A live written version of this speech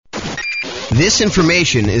This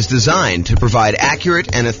information is designed to provide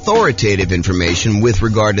accurate and authoritative information with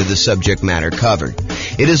regard to the subject matter covered.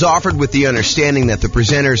 It is offered with the understanding that the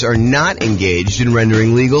presenters are not engaged in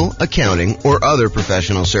rendering legal, accounting, or other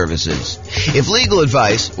professional services. If legal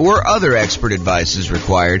advice or other expert advice is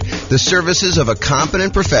required, the services of a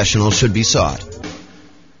competent professional should be sought.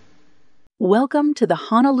 Welcome to the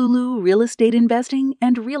Honolulu Real Estate Investing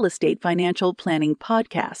and Real Estate Financial Planning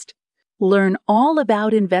Podcast. Learn all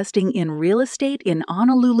about investing in real estate in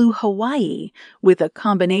Honolulu, Hawaii, with a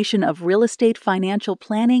combination of real estate financial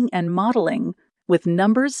planning and modeling with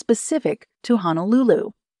numbers specific to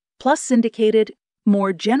Honolulu, plus syndicated,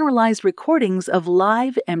 more generalized recordings of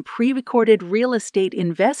live and pre-recorded real estate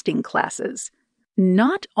investing classes,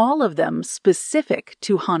 not all of them specific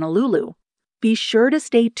to Honolulu. Be sure to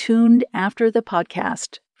stay tuned after the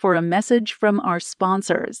podcast for a message from our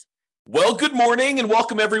sponsors. Well, good morning and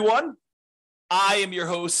welcome, everyone. I am your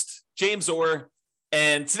host, James Orr,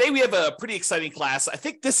 and today we have a pretty exciting class. I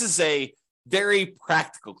think this is a very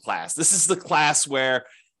practical class. This is the class where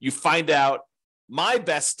you find out my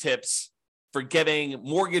best tips for getting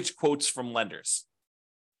mortgage quotes from lenders.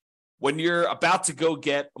 When you're about to go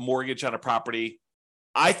get a mortgage on a property,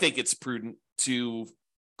 I think it's prudent to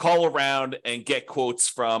call around and get quotes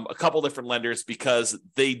from a couple different lenders because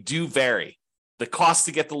they do vary. The cost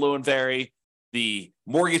to get the loan vary. The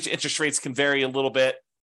mortgage interest rates can vary a little bit,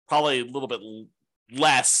 probably a little bit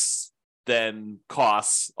less than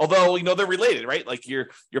costs. Although, they're related, right? Like you're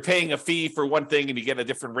paying a fee for one thing and you get a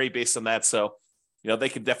different rate based on that. So, they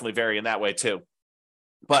can definitely vary in that way too.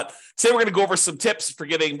 But today we're going to go over some tips for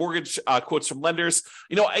getting mortgage quotes from lenders.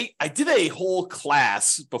 I did a whole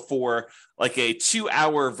class before, like a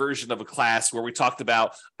 2-hour version of a class where we talked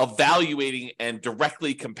about evaluating and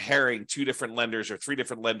directly comparing 2 different lenders or 3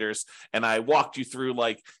 different lenders. And I walked you through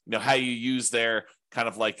how you use their kind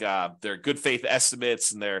of their good faith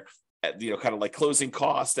estimates and their kind of like closing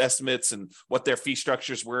cost estimates and what their fee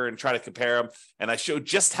structures were and try to compare them. And I showed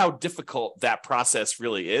just how difficult that process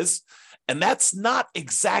really is. And that's not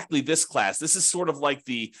exactly this class. This is sort of like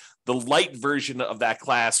the light version of that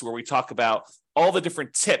class where we talk about all the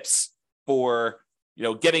different tips for,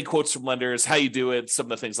 getting quotes from lenders, how you do it, some of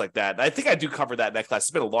the things like that. And I think I do cover that in that class.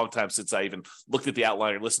 It's been a long time since I even looked at the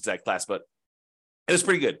outline or listened to that class, but it was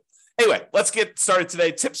pretty good. Anyway, let's get started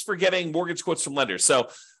today. Tips for getting mortgage quotes from lenders. So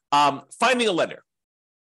finding a lender.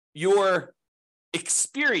 Your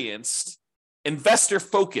experienced,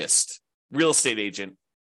 investor-focused real estate agent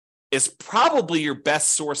is probably your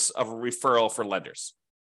best source of a referral for lenders.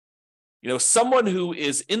 Someone who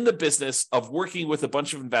is in the business of working with a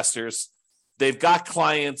bunch of investors, they've got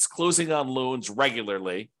clients closing on loans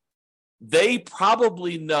regularly. They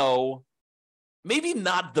probably know, maybe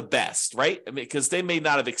not the best, right? Because they may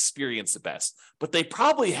not have experienced the best, but they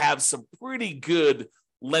probably have some pretty good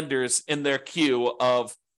lenders in their queue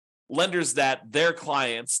of lenders that their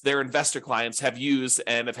clients, their investor clients have used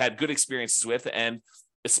and have had good experiences with. And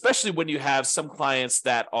especially when you have some clients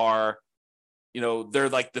that are, they're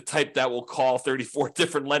like the type that will call 34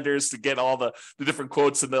 different lenders to get all the different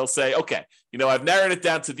quotes. And they'll say, okay, I've narrowed it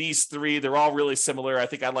down to these 3. They're all really similar. I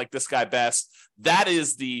think I like this guy best. That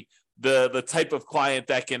is the type of client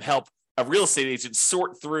that can help a real estate agent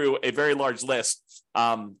sort through a very large list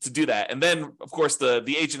to do that. And then, of course,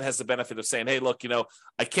 the agent has the benefit of saying, hey, look,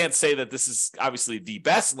 I can't say that this is obviously the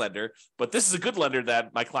best lender, but this is a good lender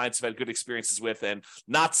that my clients have had good experiences with, and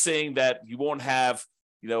not saying that you won't have,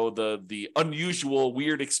 the unusual,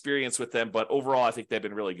 weird experience with them, but overall, I think they've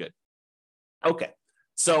been really good. Okay.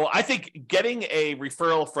 So I think getting a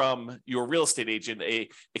referral from your real estate agent, a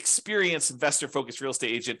experienced investor-focused real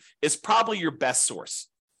estate agent, is probably your best source.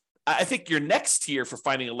 I think your next tier for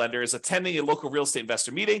finding a lender is attending a local real estate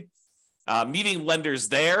investor meeting, meeting lenders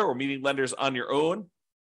there or meeting lenders on your own,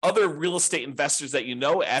 other real estate investors that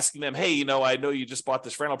asking them, hey, I know you just bought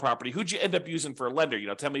this rental property. Who'd you end up using for a lender?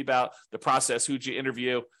 Tell me about the process. Who'd you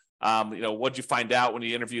interview? What'd you find out when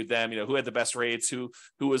you interviewed them? Who had the best rates? Who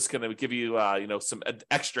was going to give you, some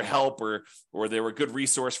extra help or they were a good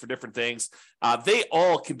resource for different things. They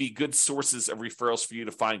all can be good sources of referrals for you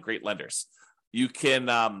to find great lenders. You can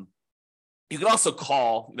also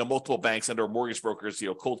call, multiple banks and or mortgage brokers,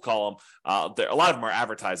 cold call them. A lot of them are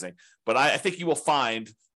advertising, but I think you will find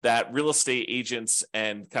that real estate agents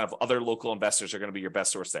and kind of other local investors are going to be your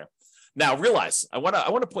best source there. Now, realize I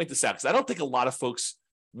want to point this out because I don't think a lot of folks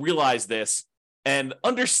realize this and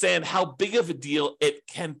understand how big of a deal it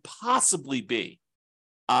can possibly be.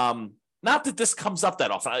 Not that this comes up that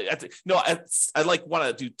often. I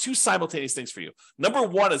want to do 2 simultaneous things for you. Number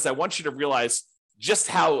one is I want you to realize just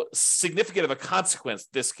how significant of a consequence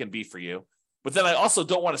this can be for you. But then I also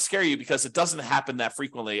don't want to scare you because it doesn't happen that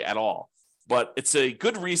frequently at all. But it's a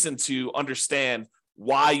good reason to understand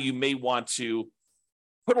why you may want to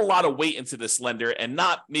put a lot of weight into this lender and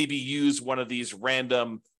not maybe use one of these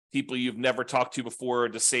random people you've never talked to before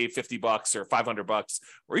to save $50 or $500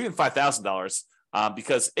 or even $5,000.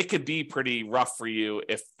 Because it could be pretty rough for you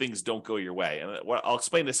if things don't go your way. And I'll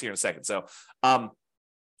explain this here in a second. So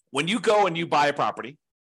when you go and you buy a property,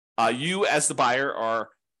 you as the buyer are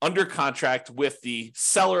under contract with the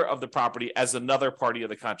seller of the property as another party of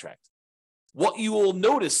the contract. What you will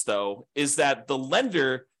notice, though, is that the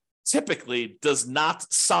lender typically does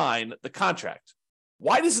not sign the contract.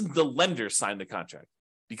 Why doesn't the lender sign the contract?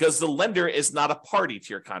 Because the lender is not a party to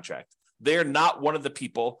your contract. They're not one of the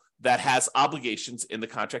people that has obligations in the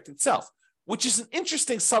contract itself, which is an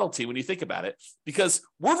interesting subtlety when you think about it, because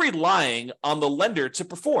we're relying on the lender to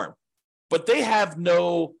perform, but they have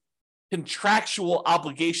no contractual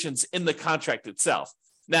obligations in the contract itself.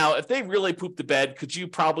 Now, if they really poop the bed, could you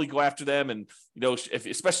probably go after them? And,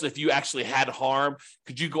 especially if you actually had harm,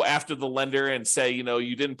 could you go after the lender and say,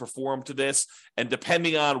 you didn't perform to this? And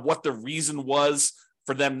depending on what the reason was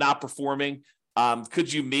for them not performing,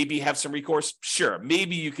 could you maybe have some recourse? Sure,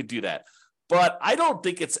 maybe you could do that. But I don't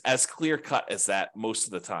think it's as clear cut as that most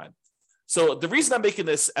of the time. So the reason I'm making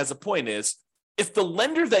this as a point is if the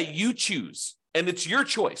lender that you choose, and it's your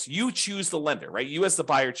choice, you choose the lender, right? You as the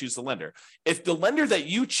buyer choose the lender. If the lender that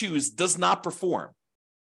you choose does not perform,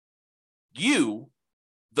 you,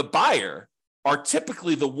 the buyer, are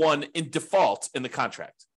typically the one in default in the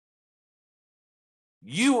contract.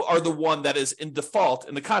 You are the one that is in default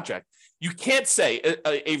in the contract. You can't say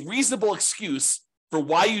a reasonable excuse for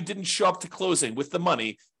why you didn't show up to closing with the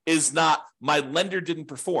money is not my lender didn't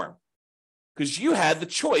perform, because you had the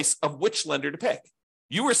choice of which lender to pick.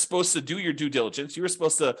 You were supposed to do your due diligence. You were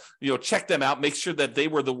supposed to, check them out, make sure that they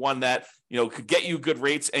were the one that, could get you good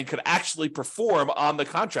rates and could actually perform on the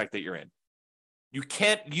contract that you're in. You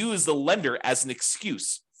can't use the lender as an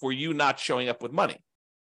excuse for you not showing up with money.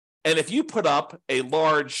 And if you put up a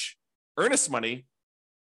large earnest money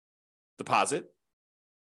deposit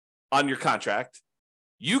on your contract,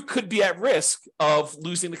 you could be at risk of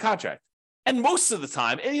losing the contract. And most of the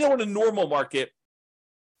time, and in a normal market,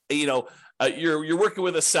 you're working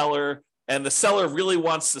with a seller and the seller really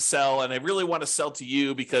wants to sell and they really want to sell to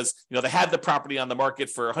you because, they had the property on the market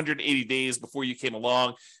for 180 days before you came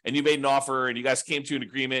along and you made an offer and you guys came to an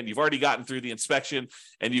agreement and you've already gotten through the inspection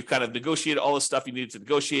and you've kind of negotiated all the stuff you needed to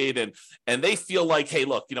negotiate. And they feel like, hey,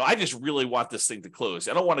 look, I just really want this thing to close.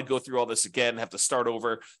 I don't want to go through all this again and have to start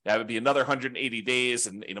over. That would be another 180 days.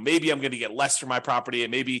 And, maybe I'm going to get less for my property.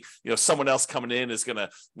 And maybe, someone else coming in is going to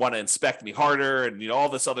want to inspect me harder. And, all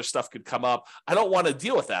this other stuff could come up. I don't want to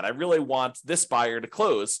deal with that. I really want this buyer to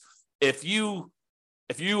close. If you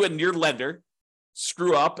and your lender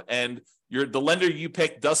screw up and the lender you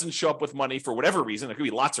pick doesn't show up with money for whatever reason, there could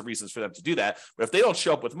be lots of reasons for them to do that, but if they don't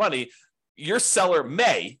show up with money, your seller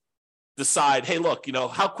may decide, hey, look,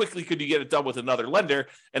 how quickly could you get it done with another lender?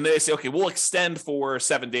 And they say, okay, we'll extend for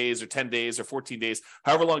 7 days or 10 days or 14 days,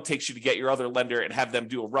 however long it takes you to get your other lender and have them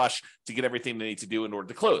do a rush to get everything they need to do in order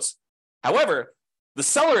to close. However, the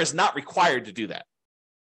seller is not required to do that.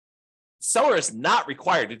 Seller is not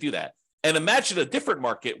required to do that. And imagine a different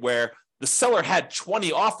market where the seller had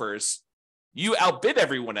 20 offers, you outbid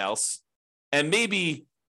everyone else, and maybe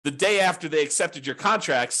the day after they accepted your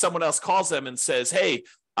contract, someone else calls them and says, hey,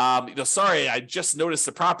 sorry, I just noticed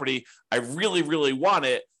the property. I really, really want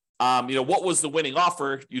it. What was the winning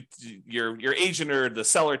offer? Your agent or the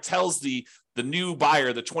seller tells the new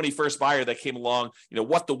buyer, the 21st buyer that came along,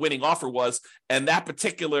 what the winning offer was. And that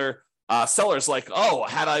particular seller's like, oh,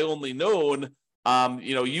 had I only known,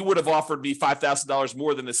 you would have offered me $5,000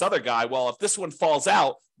 more than this other guy. Well, if this one falls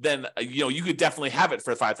out, then, you could definitely have it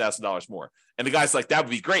for $5,000 more. And the guy's like, that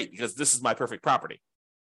would be great because this is my perfect property.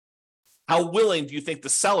 How willing do you think the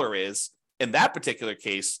seller is in that particular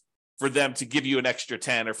case for them to give you an extra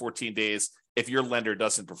 10 or 14 days if your lender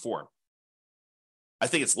doesn't perform? I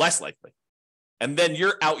think it's less likely. And then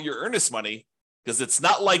you're out your earnest money because it's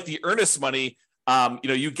not like the earnest money,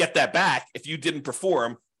 you get that back if you didn't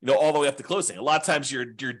perform, all the way up to closing. A lot of times your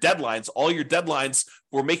deadlines, all your deadlines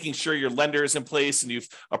for making sure your lender is in place and you've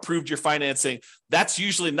approved your financing, that's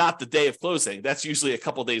usually not the day of closing. That's usually a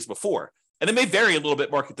couple of days before. And it may vary a little bit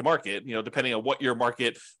market to market, depending on what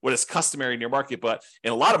is customary in your market. But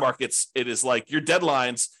in a lot of markets, it is like your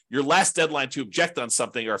deadlines, your last deadline to object on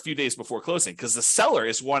something are a few days before closing because the seller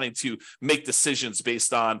is wanting to make decisions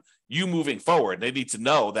based on you moving forward. They need to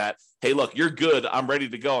know that, hey, look, you're good. I'm ready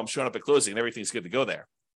to go. I'm showing up at closing and everything's good to go there.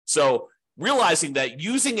 So realizing that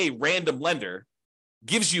using a random lender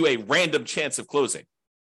gives you a random chance of closing.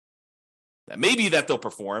 That may be that they'll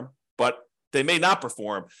perform, but they may not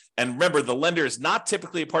perform. And remember, the lender is not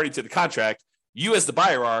typically a party to the contract. You as the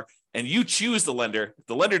buyer are, and you choose the lender. If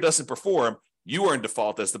the lender doesn't perform, you are in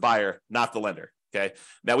default as the buyer, not the lender. Okay.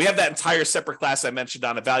 Now we have that entire separate class I mentioned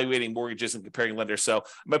on evaluating mortgages and comparing lenders. So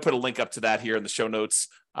I'm going to put a link up to that here in the show notes,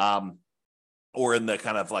 or in the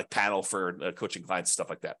kind of like panel for coaching clients, stuff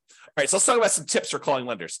like that. All right. So let's talk about some tips for calling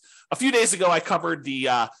lenders. A few days ago, I covered the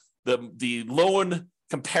loan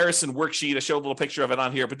comparison worksheet. I showed a little picture of it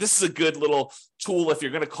on here, but this is a good little tool if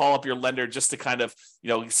you're going to call up your lender just to kind of,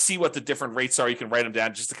 see what the different rates are. You can write them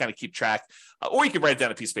down just to kind of keep track, or you can write it down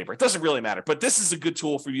on a piece of paper. It doesn't really matter, but this is a good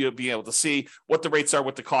tool for you to be able to see what the rates are,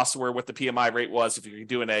 what the costs were, what the PMI rate was, if you're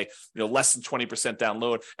doing a, less than 20% down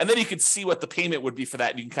loan, and then you can see what the payment would be for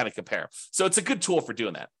that. And you can kind of compare. So it's a good tool for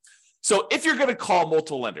doing that. So if you're going to call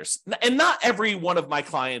multiple lenders, and not every one of my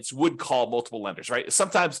clients would call multiple lenders, right?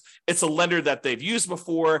 Sometimes it's a lender that they've used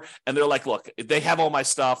before, and they're like, look, they have all my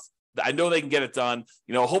stuff. I know they can get it done.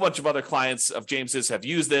 A whole bunch of other clients of James's have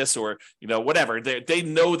used this, or, whatever. They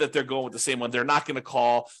know that they're going with the same one. They're not going to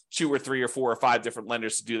call 2 or 3 or 4 or 5 different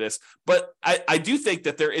lenders to do this. But I do think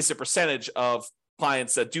that there is a percentage of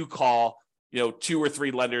clients that do call 2 or 3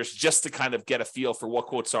 lenders just to kind of get a feel for what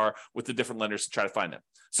quotes are with the different lenders to try to find them.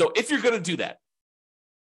 So if you're going to do that,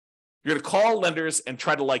 you're going to call lenders and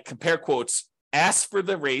try to compare quotes, ask for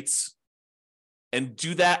the rates, and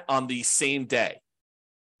do that on the same day.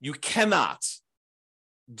 You cannot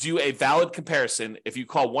do a valid comparison if you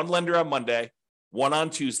call one lender on Monday, one on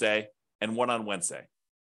Tuesday, and one on Wednesday.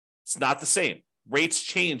 It's not the same. Rates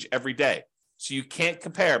change every day. So you can't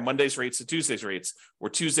compare Monday's rates to Tuesday's rates, or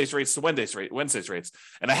Tuesday's rates to Wednesday's rates.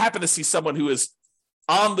 And I happen to see someone who is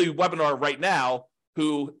on the webinar right now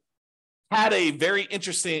who had a very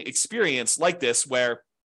interesting experience like this, where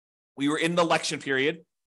we were in the election period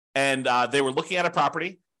and they were looking at a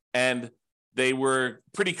property and they were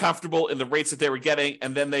pretty comfortable in the rates that they were getting.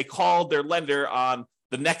 And then they called their lender on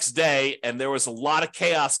the next day, and there was a lot of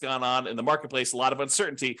chaos going on in the marketplace, a lot of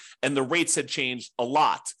uncertainty, and the rates had changed a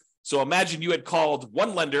lot. So imagine you had called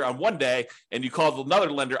one lender on one day and you called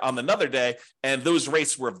another lender on another day, and those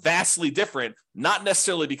rates were vastly different, not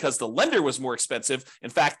necessarily because the lender was more expensive.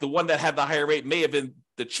 In fact, the one that had the higher rate may have been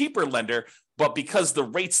the cheaper lender, but because the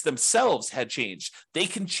rates themselves had changed. They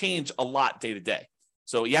can change a lot day to day.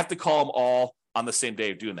 So you have to call them all on the same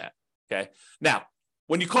day of doing that. Okay. Now,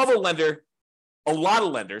 when you call the lender, a lot of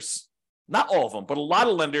lenders, not all of them, but a lot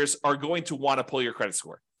of lenders are going to want to pull your credit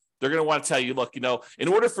score. They're going to want to tell you, look, in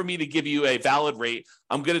order for me to give you a valid rate,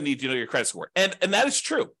 I'm going to need to know your credit score. And that is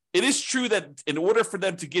true. It is true that in order for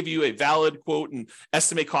them to give you a valid quote and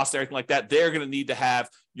estimate cost and everything like that, they're going to need to have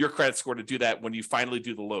your credit score to do that when you finally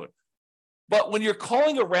do the loan. But when you're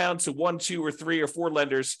calling around to 1, 2, or 3 or 4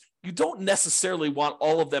 lenders, you don't necessarily want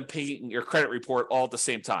all of them paying your credit report all at the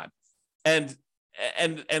same time. And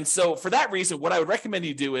so for that reason, what I would recommend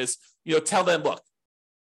you do is, tell them, look,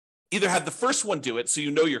 either have the first one do it so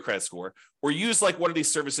you know your credit score, or use one of these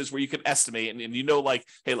services where you can estimate and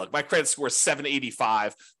hey, look, my credit score is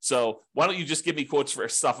 785. So why don't you just give me quotes for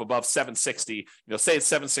stuff above 760? Say it's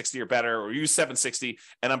 760 or better, or use 760.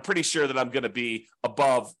 And I'm pretty sure that I'm going to be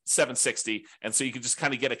above 760. And so you can just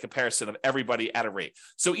kind of get a comparison of everybody at a rate.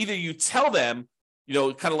 So either you tell them,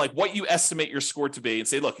 kind of what you estimate your score to be, and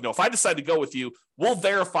say, look, if I decide to go with you, we'll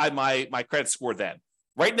verify my credit score then.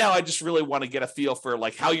 Right now, I just really want to get a feel for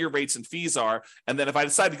how your rates and fees are. And then if I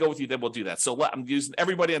decide to go with you, then we'll do that. So I'm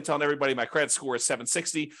telling everybody my credit score is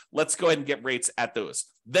 760. Let's go ahead and get rates at those.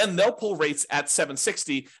 Then they'll pull rates at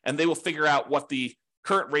 760, and they will figure out what the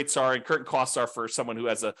current rates are and current costs are for someone who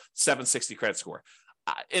has a 760 credit score.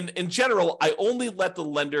 In general, I only let the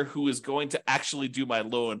lender who is going to actually do my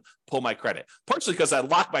loan pull my credit, partially because I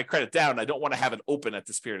lock my credit down. I don't want to have it open at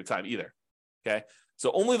this period of time either. Okay.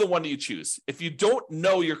 So only the one that you choose. If you don't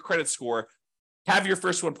know your credit score, have your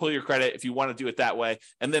first one pull your credit if you want to do it that way.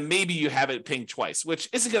 And then maybe you have it pinged twice, which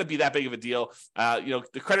isn't going to be that big of a deal.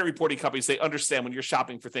 The credit reporting companies, they understand when you're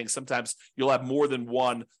shopping for things, sometimes you'll have more than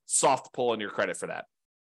one soft pull on your credit for that.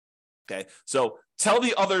 Okay. So tell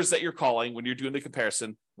the others that you're calling when you're doing the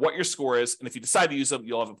comparison what your score is. And if you decide to use them,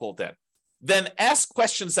 you'll have it pulled then. Then ask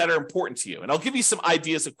questions that are important to you. And I'll give you some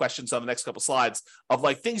ideas of questions on the next couple slides of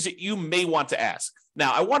things that you may want to ask.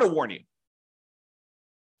 Now, I want to warn you.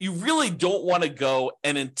 You really don't want to go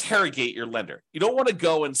and interrogate your lender. You don't want to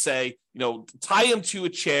go and say, tie him to a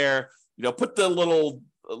chair, put the little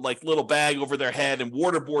bag over their head and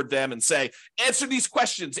waterboard them and say, answer these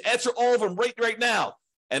questions, answer all of them right now.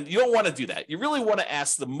 And you don't want to do that. You really want to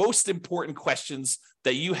ask the most important questions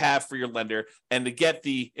that you have for your lender and to get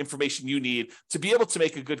the information you need to be able to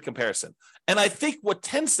make a good comparison. And I think what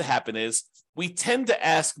tends to happen is we tend to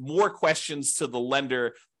ask more questions to the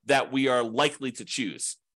lender that we are likely to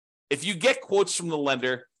choose. If you get quotes from the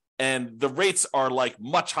lender and the rates are like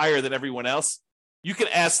much higher than everyone else, you can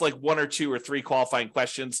ask like 1 or 2 or 3 qualifying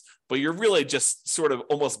questions, but you're really just sort of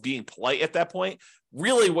almost being polite at that point.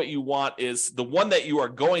 Really what you want is the one that you are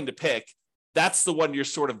going to pick. That's the one you're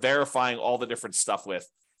sort of verifying all the different stuff with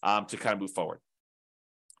to kind of move forward.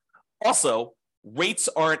 Also, rates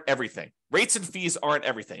aren't everything. Rates and fees aren't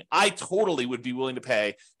everything. I totally would be willing to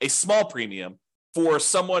pay a small premium for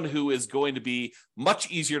someone who is going to be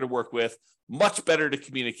much easier to work with, much better to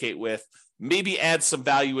communicate with, maybe add some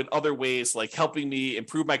value in other ways, like helping me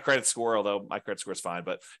improve my credit score, although my credit score is fine.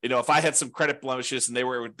 But, if I had some credit blemishes and they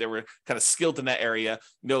were kind of skilled in that area,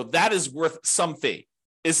 that is worth some fee.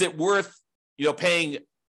 Is it worth, paying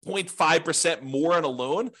 0.5% more on a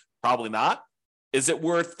loan? Probably not. Is it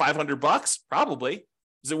worth $500? Probably.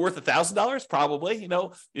 Is it worth $1,000? Probably.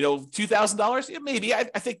 $2,000? Yeah, maybe. I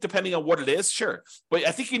think depending on what it is, sure. But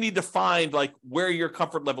I think you need to find like where your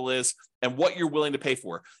comfort level is and what you're willing to pay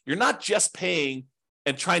for. You're not just paying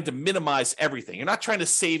and trying to minimize everything. You're not trying to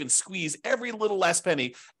save and squeeze every little last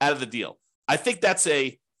penny out of the deal. I think that's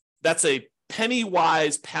a penny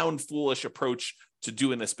wise, pound foolish approach to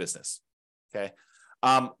doing this business. Okay.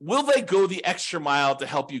 Will they go the extra mile to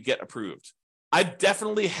help you get approved? I've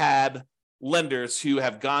definitely had lenders who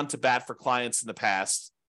have gone to bat for clients in the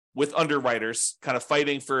past with underwriters kind of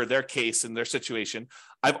fighting for their case and their situation.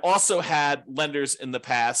 I've also had lenders in the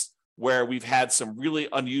past where we've had some really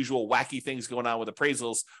unusual, wacky things going on with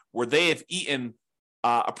appraisals where they have eaten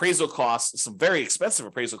appraisal costs, some very expensive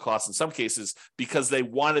appraisal costs in some cases, because they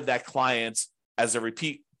wanted that client as a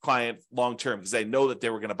repeat client long-term because they know that they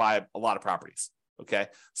were going to buy a lot of properties. Okay.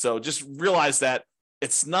 So just realize that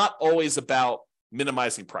it's not always about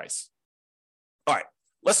minimizing price. All right,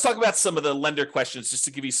 let's talk about some of the lender questions just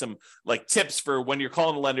to give you some like tips for when you're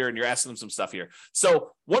calling a lender and you're asking them some stuff here.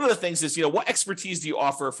 So one of the things is, what expertise do you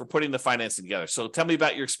offer for putting the financing together? So tell me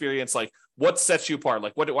about your experience, like what sets you apart?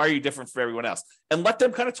 Like why are you different from everyone else? And let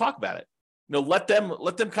them kind of talk about it. Let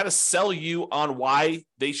them kind of sell you on why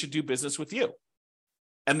they should do business with you.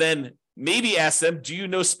 And then maybe ask them, do you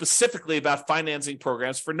know specifically about financing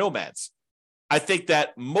programs for nomads? I think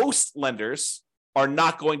that most lenders are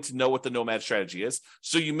not going to know what the nomad strategy is.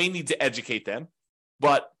 So you may need to educate them.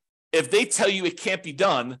 But if they tell you it can't be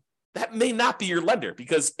done, that may not be your lender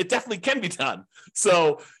because it definitely can be done.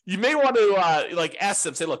 So you may want to ask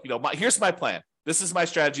them, say, look, here's my plan. This is my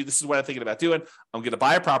strategy. This is what I'm thinking about doing. I'm going to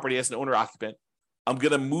buy a property as an owner occupant. I'm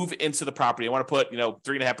going to move into the property. I want to put,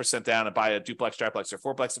 3.5% down and buy a duplex, triplex, or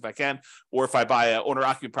fourplex if I can. Or if I buy an owner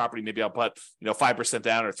occupant property, maybe I'll put, 5%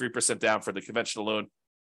 down or 3% down for the conventional loan.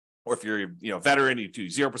 Or if you're, a veteran, you do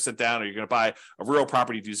 0% down, or you're going to buy a rural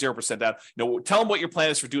property, you do 0% down. Tell them what your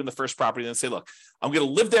plan is for doing the first property, and then say, look, I'm going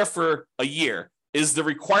to live there for a year. Is the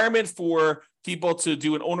requirement for people to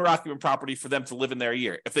do an owner-occupant property for them to live in there a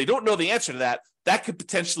year? If they don't know the answer to that, that could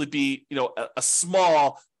potentially be, a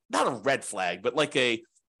small, not a red flag, but like a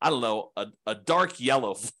dark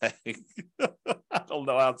yellow flag. I don't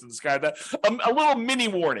know how to describe that. A little mini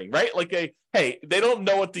warning, right? Like hey, they don't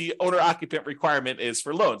know what the owner-occupant requirement is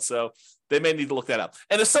for loans, so they may need to look that up.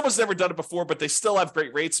 And if someone's never done it before, but they still have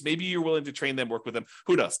great rates, maybe you're willing to train them, work with them.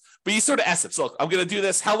 Who knows? But you sort of ask them, so look, I'm going to do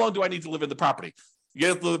this. How long do I need to live in the property? You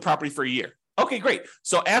have to live in the property for a year. Okay, great.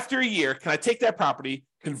 So after a year, can I take that property,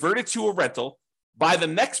 convert it to a rental, buy the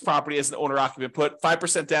next property as an owner-occupant, put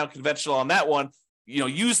 5% down conventional on that one,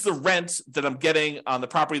 use the rent that I'm getting on the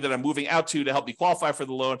property that I'm moving out to help me qualify for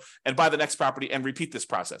the loan, and buy the next property and repeat this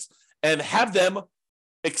process and have them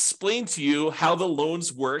explain to you how the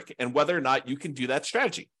loans work and whether or not you can do that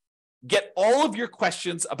strategy. Get all of your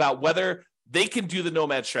questions about whether they can do the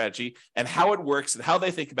nomad strategy and how it works and how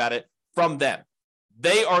they think about it from them.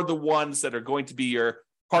 They are the ones that are going to be your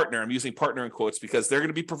partner. I'm using partner in quotes because they're going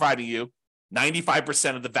to be providing you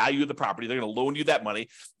 95% of the value of the property. They're going to loan you that money,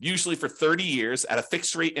 usually for 30 years at a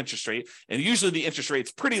fixed rate interest rate. And usually the interest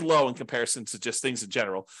rate's pretty low in comparison to just things in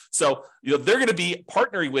general. So, they're going to be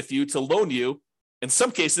partnering with you to loan you, in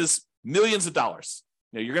some cases, millions of dollars.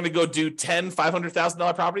 You're going to go do $10,000,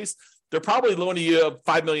 $500,000 properties. They're probably loaning you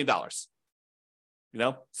 $5 million.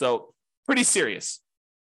 So pretty serious.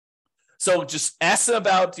 So just ask them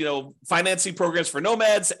about, financing programs for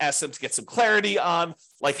nomads, ask them to get some clarity on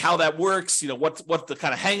like how that works, what the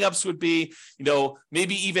kind of hangups would be,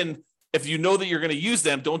 maybe even if you know that you're going to use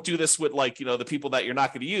them, don't do this with the people that you're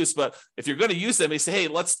not going to use. But if you're going to use them, they say, hey,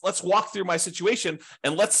 let's walk through my situation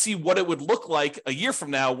and let's see what it would look like a year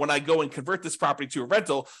from now when I go and convert this property to a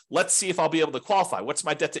rental. Let's see if I'll be able to qualify. What's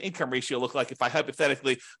my debt to income ratio look like if I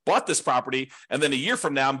hypothetically bought this property and then a year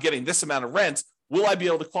from now I'm getting this amount of rent? Will I be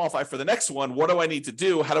able to qualify for the next one? What do I need to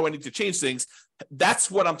do? How do I need to change things?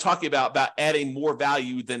 That's what I'm talking about adding more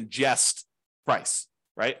value than just price,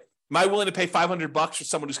 right? Am I willing to pay $500 for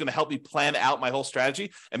someone who's going to help me plan out my whole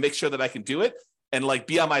strategy and make sure that I can do it and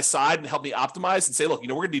be on my side and help me optimize and say, look, we're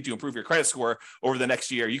going to need to improve your credit score over the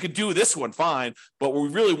next year. You can do this one fine, but we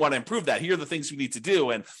really want to improve that. Here are the things we need to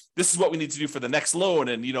do. And this is what we need to do for the next loan.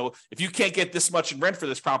 And, if you can't get this much in rent for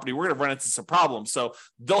this property, we're going to run into some problems. So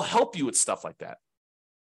they'll help you with stuff like that.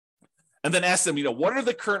 And then ask them, what are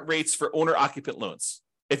the current rates for owner occupant loans?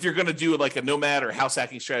 If you're going to do a nomad or house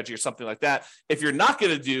hacking strategy or something like that. If you're not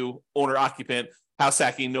going to do owner occupant, house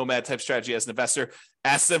hacking, nomad type strategy as an investor,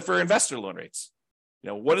 ask them for investor loan rates.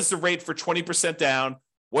 What is the rate for 20% down?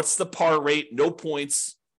 What's the par rate? No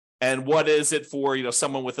points. And what is it for,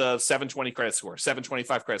 someone with a 720 credit score,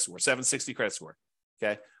 725 credit score, 760 credit score?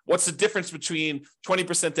 Okay. What's the difference between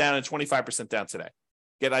 20% down and 25% down today?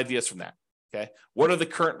 Get ideas from that. Okay. What are the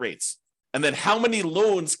current rates? And then how many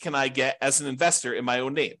loans can I get as an investor in my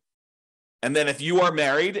own name? And then if you are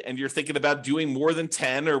married and you're thinking about doing more than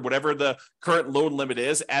 10 or whatever the current loan limit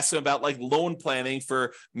is, ask them about loan planning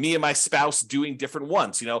for me and my spouse doing different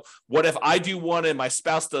ones. What if I do one and my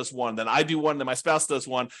spouse does one, then I do one and my spouse does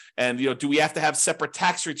one. And, do we have to have separate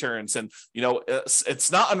tax returns? And, it's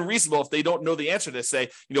not unreasonable if they don't know the answer to say,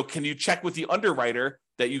 can you check with the underwriter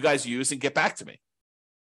that you guys use and get back to me?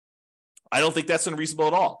 I don't think that's unreasonable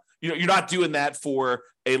at all. You're not doing that for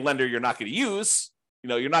a lender you're not going to use.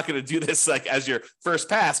 You're not going to do this as your first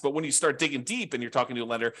pass, but when you start digging deep and you're talking to a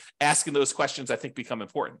lender, asking those questions, I think, become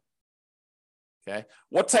important. Okay.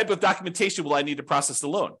 What type of documentation will I need to process the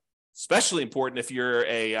loan? Especially important if you're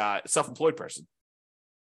a self-employed person,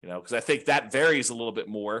 because I think that varies a little bit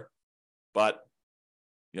more, but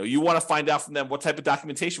you want to find out from them what type of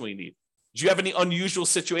documentation will you need. Did you have any unusual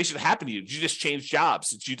situation happen to you? Did you just change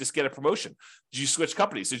jobs? Did you just get a promotion? Did you switch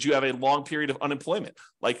companies? Did you have a long period of unemployment?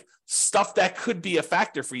 Stuff that could be a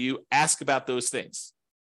factor for you, ask about those things.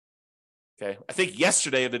 Okay. I think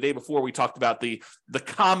yesterday or the day before we talked about the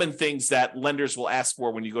common things that lenders will ask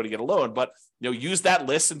for when you go to get a loan, but use that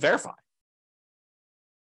list and verify.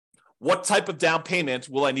 What type of down payment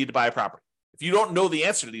will I need to buy a property? If you don't know the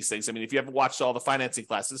answer to these things, if you haven't watched all the financing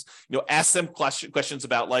classes, ask them questions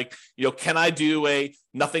about can I do a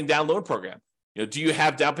nothing down loan program? Do you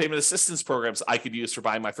have down payment assistance programs I could use for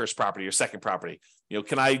buying my first property or second property?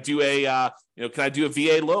 Can I do a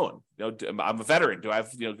VA loan? I'm a veteran. Do I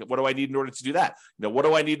have, what do I need in order to do that? What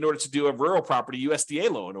do I need in order to do a rural property USDA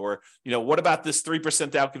loan? Or, what about this 3%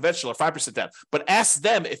 down conventional or 5% down? But ask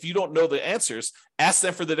them, if you don't know the answers, ask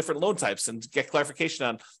them for the different loan types and get clarification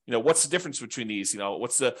on, what's the difference between these?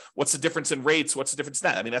 What's the difference in rates? What's the difference in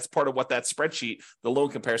that? That's part of what that spreadsheet, the loan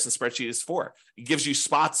comparison spreadsheet, is for. It gives you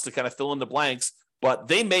spots to kind of fill in the blanks, but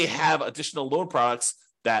they may have additional loan products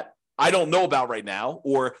that I don't know about right now,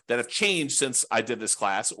 or that have changed since I did this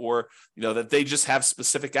class, or, that they just have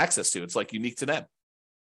specific access to. It's unique to them.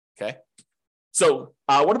 Okay. So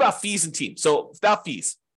what about fees and team? So about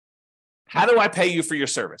fees, how do I pay you for your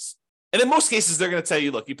service? And in most cases, they're going to tell you,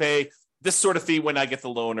 look, you pay this sort of fee when I get the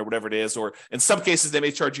loan or whatever it is, or in some cases, they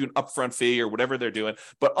may charge you an upfront fee or whatever they're doing,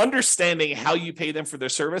 but understanding how you pay them for their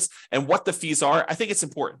service and what the fees are, I think it's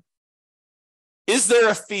important. Is there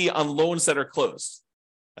a fee on loans that are closed?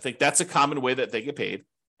 I think that's a common way that they get paid.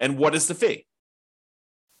 And what is the fee?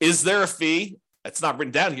 Is there a fee? It's not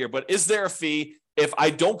written down here, but is there a fee if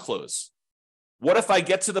I don't close? What if I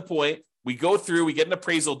get to the point, we go through, we get an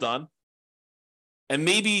appraisal done, and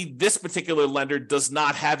maybe this particular lender does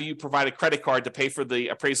not have you provide a credit card to pay for the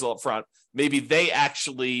appraisal up front. Maybe they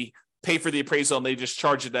actually pay for the appraisal and they just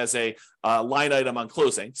charge it as a line item on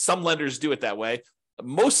closing. Some lenders do it that way.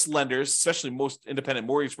 Most lenders, especially most independent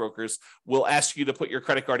mortgage brokers, will ask you to put your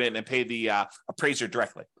credit card in and pay the appraiser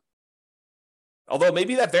directly. Although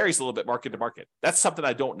maybe that varies a little bit market to market. That's something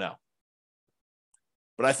I don't know.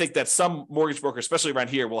 But I think that some mortgage brokers, especially around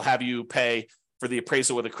here, will have you pay for the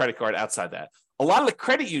appraisal with a credit card outside that. A lot of the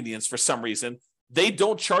credit unions, for some reason, they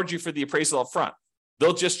don't charge you for the appraisal up front.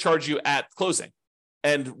 They'll just charge you at closing.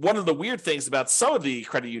 And one of the weird things about some of the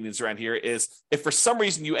credit unions around here is if for some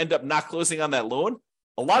reason you end up not closing on that loan,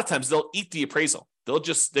 a lot of times they'll eat the appraisal.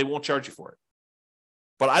 They won't charge you for it.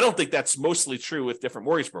 But I don't think that's mostly true with different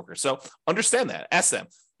mortgage brokers. So understand that. Ask them,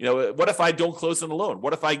 what if I don't close on the loan?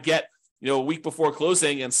 What if I get, a week before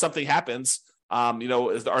closing and something happens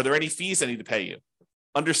Are there any fees I need to pay you?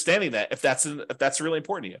 Understanding that if that's really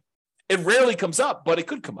important to you. It rarely comes up, but it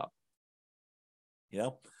could come up.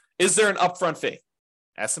 Is there an upfront fee?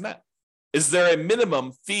 Ask them that. Is there a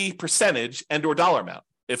minimum fee percentage and or dollar amount?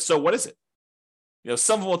 If so, what is it?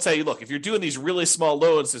 Some of them will tell you, look, if you're doing these really small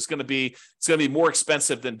loans, it's going to be more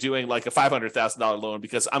expensive than doing like a $500,000 loan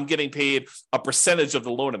because I'm getting paid a percentage of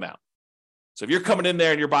the loan amount. So if you're coming in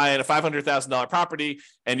there and you're buying a $500,000 property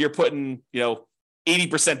and you're putting,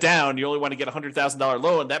 80% down, you only want to get a $100,000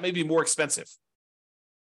 loan, that may be more expensive.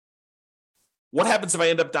 What happens if I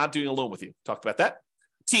end up not doing a loan with you? Talked about that.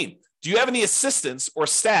 Team, do you have any assistants or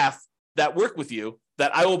staff that work with you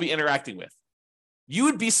that I will be interacting with? You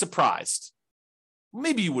would be surprised.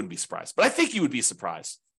 Maybe you wouldn't be surprised, but I think you would be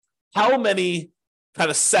surprised how many kind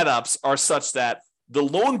of setups are such that the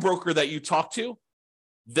loan broker that you talk to,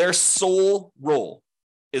 their sole role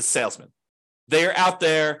is salesman. They are out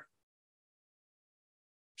there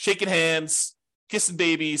shaking hands, kissing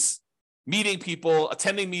babies, meeting people,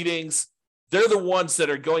 attending meetings. They're the ones that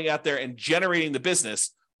are going out there and generating the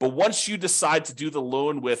business. But once you decide to do the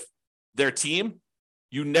loan with their team,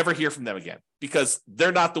 you never hear from them again because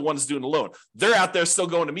they're not the ones doing the loan. They're out there still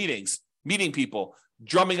going to meetings, meeting people,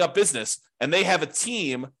 drumming up business, and they have a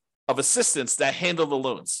team of assistants that handle the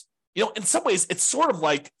loans. In some ways, it's sort of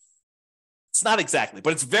like, it's not exactly,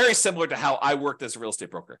 but it's very similar to how I worked as a real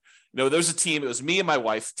estate broker. There's a team. It was me and my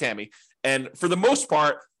wife, Tammy. And for the most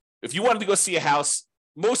part, if you wanted to go see a house,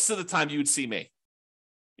 most of the time you would see me.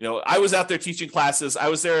 I was out there teaching classes. I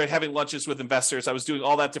was there having lunches with investors. I was doing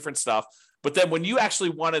all that different stuff. But then when you actually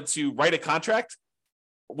wanted to write a contract,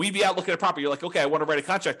 we'd be out looking at property. You're like, okay, I want to write a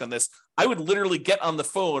contract on this. I would literally get on the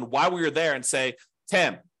phone while we were there and say,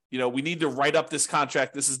 Tam, we need to write up this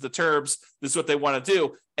contract. This is the terms. This is what they want to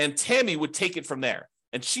do. And Tammy would take it from there.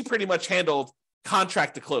 And she pretty much handled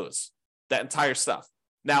contract to close, that entire stuff.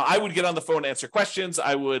 Now, I would get on the phone and answer questions.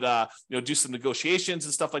 I would, do some negotiations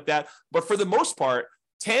and stuff like that. But for the most part,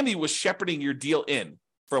 Tammy was shepherding your deal in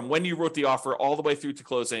from when you wrote the offer all the way through to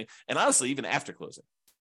closing, and honestly, even after closing.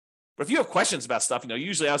 But if you have questions about stuff,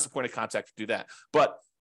 usually I was the point of contact to do that. But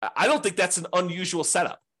I don't think that's an unusual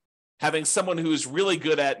setup. Having someone who's really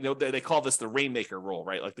good at, they call this the rainmaker role,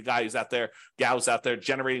 right? Like the guy who's out there, gal who's out there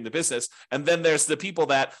generating the business. And then there's the people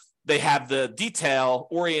that they have the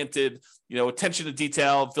detail-oriented, attention to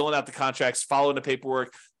detail, filling out the contracts, following the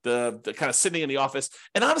paperwork, the kind of sitting in the office.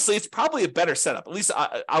 And honestly, it's probably a better setup. At least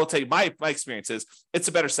I will tell you, my experience is it's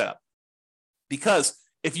a better setup. Because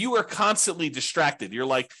if you are constantly distracted, you're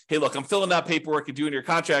like, hey, look, I'm filling out paperwork and doing your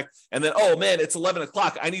contract. And then, oh man, it's 11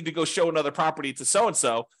 o'clock. I need to go show another property to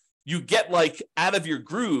so-and-so. You get like out of your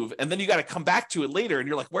groove and then you got to come back to it later. And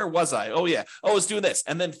you're like, where was I? Oh yeah. Oh, I was doing this.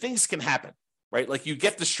 And then things can happen. Right? Like you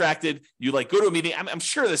get distracted, you like go to a meeting. I'm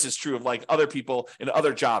sure this is true of like other people in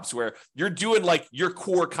other jobs where you're doing like your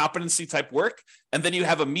core competency type work. And then you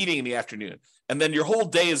have a meeting in the afternoon and then your whole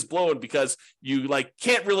day is blown because you like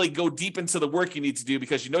can't really go deep into the work you need to do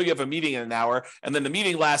because you have a meeting in an hour and then the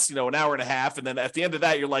meeting lasts, an hour and a half. And then at the end of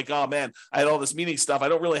that, you're like, oh man, I had all this meeting stuff. I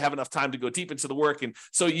don't really have enough time to go deep into the work. And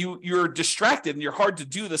so you're distracted and you're hard to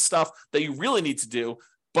do the stuff that you really need to do.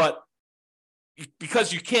 But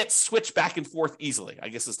because you can't switch back and forth easily, I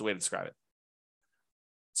guess is the way to describe it.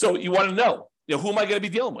 So you want to know, who am I going to be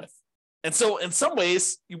dealing with? And so in some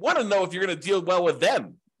ways, you want to know if you're going to deal well with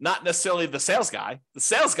them, not necessarily the sales guy. The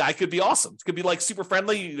sales guy could be awesome. It could be like super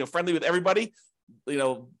friendly, friendly with everybody,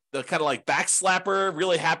 the kind of like backslapper,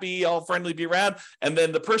 really happy, all friendly, be around. And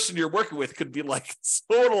then the person you're working with could be like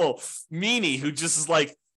total meanie who just is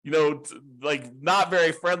like, like not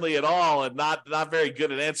very friendly at all and not very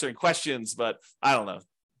good at answering questions, but I don't know.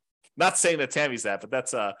 Not saying that Tammy's that, but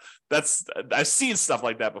that's I've seen stuff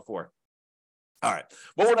like that before. All right.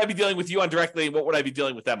 What would I be dealing with you on directly? And what would I be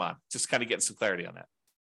dealing with them on? Just kind of getting some clarity on that.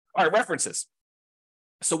 All right. References.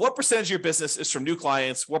 So what percentage of your business is from new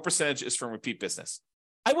clients? What percentage is from repeat business?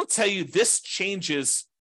 I will tell you this changes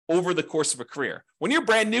over the course of a career. When you're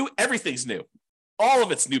brand new, everything's new. All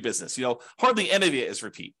of it's new business, hardly any of it is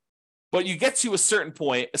repeat. But you get to a certain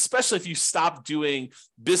point, especially if you stop doing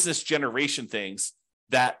business generation things,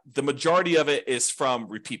 that the majority of it is from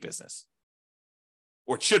repeat business.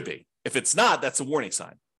 Or it should be. If it's not, that's a warning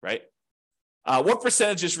sign, right? What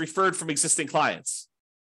percentage is referred from existing clients?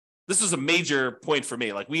 This was a major point for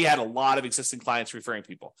me. Like we had a lot of existing clients referring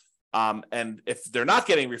people. And if they're not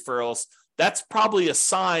getting referrals, that's probably a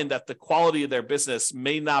sign that the quality of their business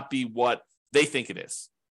may not be what they think it is,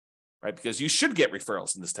 right? Because you should get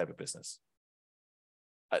referrals in this type of business.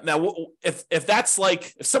 Now, if that's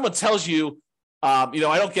like, if someone tells you, I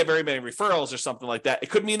don't get very many referrals or something like that, it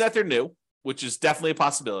could mean that they're new, which is definitely a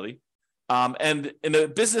possibility. And in a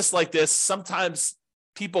business like this, sometimes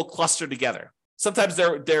people cluster together. Sometimes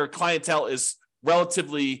their clientele is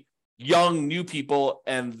relatively young, new people,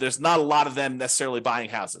 and there's not a lot of them necessarily buying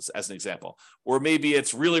houses, as an example. Or maybe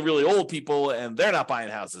it's really, really old people and they're not buying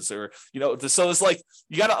houses. Or, so it's like,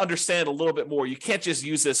 you got to understand a little bit more. You can't just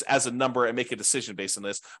use this as a number and make a decision based on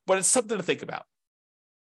this, but it's something to think about.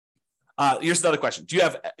 Here's another question. Do you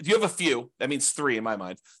have a few, that means 3 in my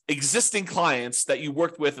mind, existing clients that you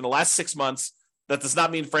worked with in the last 6 months? That does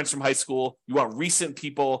not mean friends from high school. You want recent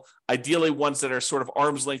people, ideally ones that are sort of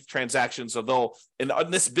arm's length transactions, although in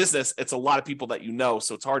this business, it's a lot of people that you know,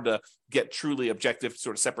 so it's hard to get truly objective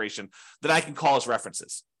sort of separation that I can call as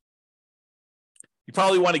references. You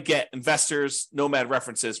probably want to get investors, nomad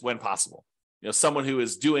references when possible. Someone who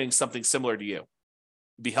is doing something similar to you.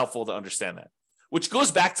 It'd be helpful to understand that. Which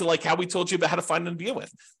goes back to like how we told you about how to find them to begin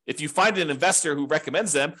with. If you find an investor who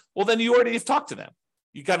recommends them, well, then you already have talked to them.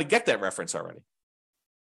 You got to get that reference already.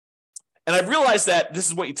 And I've realized that this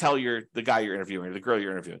is what you tell the guy you're interviewing, or the girl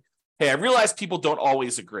you're interviewing. Hey, I realize people don't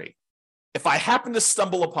always agree. If I happen to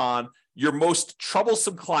stumble upon your most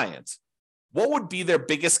troublesome client, what would be their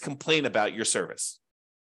biggest complaint about your service?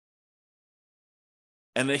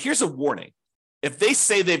 And then here's a warning. If they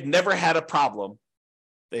say they've never had a problem,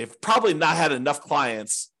 they've probably not had enough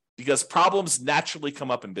clients, because problems naturally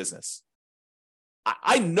come up in business.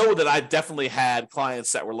 I know that I've definitely had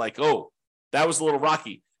clients that were like, oh, that was a little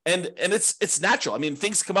rocky. And it's natural. I mean,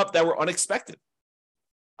 things come up that were unexpected.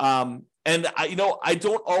 And I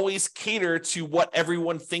don't always cater to what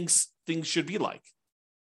everyone thinks things should be like,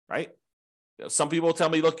 right? Some people tell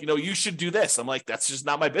me, look, you should do this. I'm like, that's just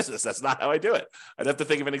not my business. That's not how I do it. I'd have to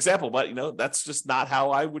think of an example, but that's just not how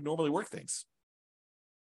I would normally work things.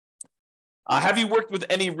 Have you worked with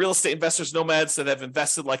any real estate investors, nomads that have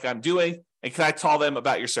invested like I'm doing? And can I tell them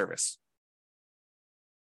about your service?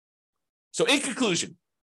 So in conclusion,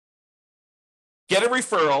 get a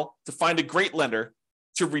referral to find a great lender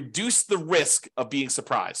to reduce the risk of being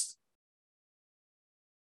surprised.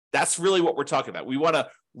 That's really what we're talking about. We want to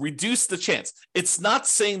reduce the chance. It's not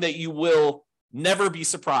saying that you will never be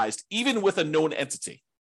surprised, even with a known entity,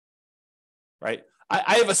 right?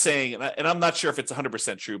 I have a saying, and I'm not sure if it's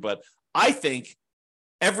 100% true, but I think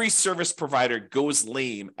every service provider goes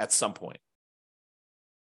lame at some point.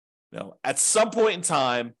 At some point in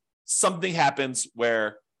time, something happens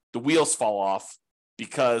where the wheels fall off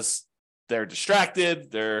because they're distracted,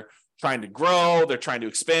 they're trying to grow, they're trying to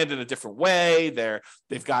expand in a different way,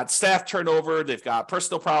 they've got staff turnover, they've got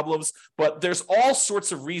personal problems, but there's all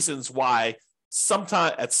sorts of reasons why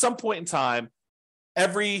at some point in time,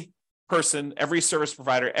 every person, every service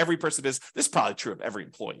provider, every person this is probably true of every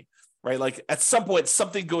employee, right? Like at some point,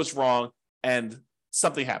 something goes wrong and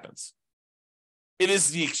something happens. It is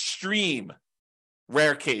the extreme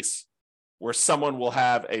rare case where someone will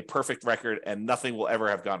have a perfect record and nothing will ever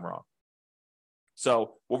have gone wrong.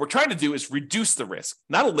 So what we're trying to do is reduce the risk,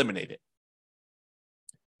 not eliminate it.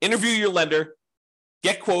 Interview your lender,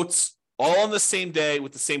 get quotes all on the same day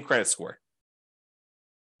with the same credit score.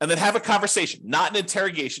 And then have a conversation, not an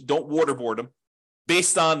interrogation. Don't waterboard them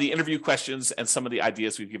based on the interview questions and some of the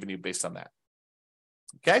ideas we've given you based on that.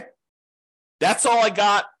 Okay? That's all I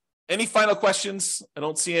got. Any final questions? I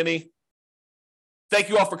don't see any. Thank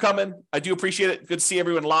you all for coming. I do appreciate it. Good to see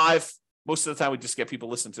everyone live. Most of the time, we just get people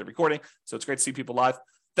listening to the recording, so it's great to see people live.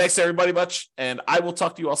 Thanks, everybody, much, and I will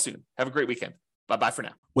talk to you all soon. Have a great weekend. Bye-bye for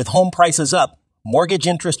now. With home prices up, mortgage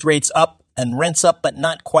interest rates up, and rents up but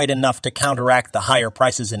not quite enough to counteract the higher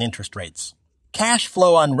prices and interest rates, cash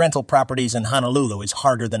flow on rental properties in Honolulu is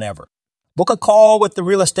harder than ever. Book a call with the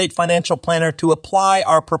Real Estate Financial Planner to apply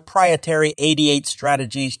our proprietary 88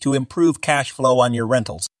 strategies to improve cash flow on your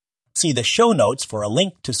rentals. See the show notes for a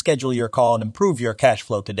link to schedule your call and improve your cash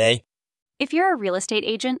flow today. If you're a real estate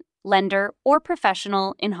agent, lender, or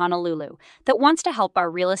professional in Honolulu that wants to help our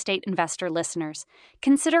real estate investor listeners,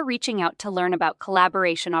 consider reaching out to learn about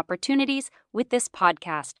collaboration opportunities with this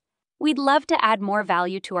podcast. We'd love to add more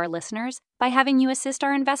value to our listeners by having you assist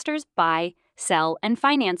our investors buy, sell, and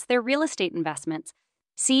finance their real estate investments.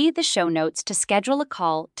 See the show notes to schedule a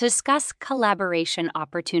call to discuss collaboration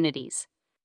opportunities.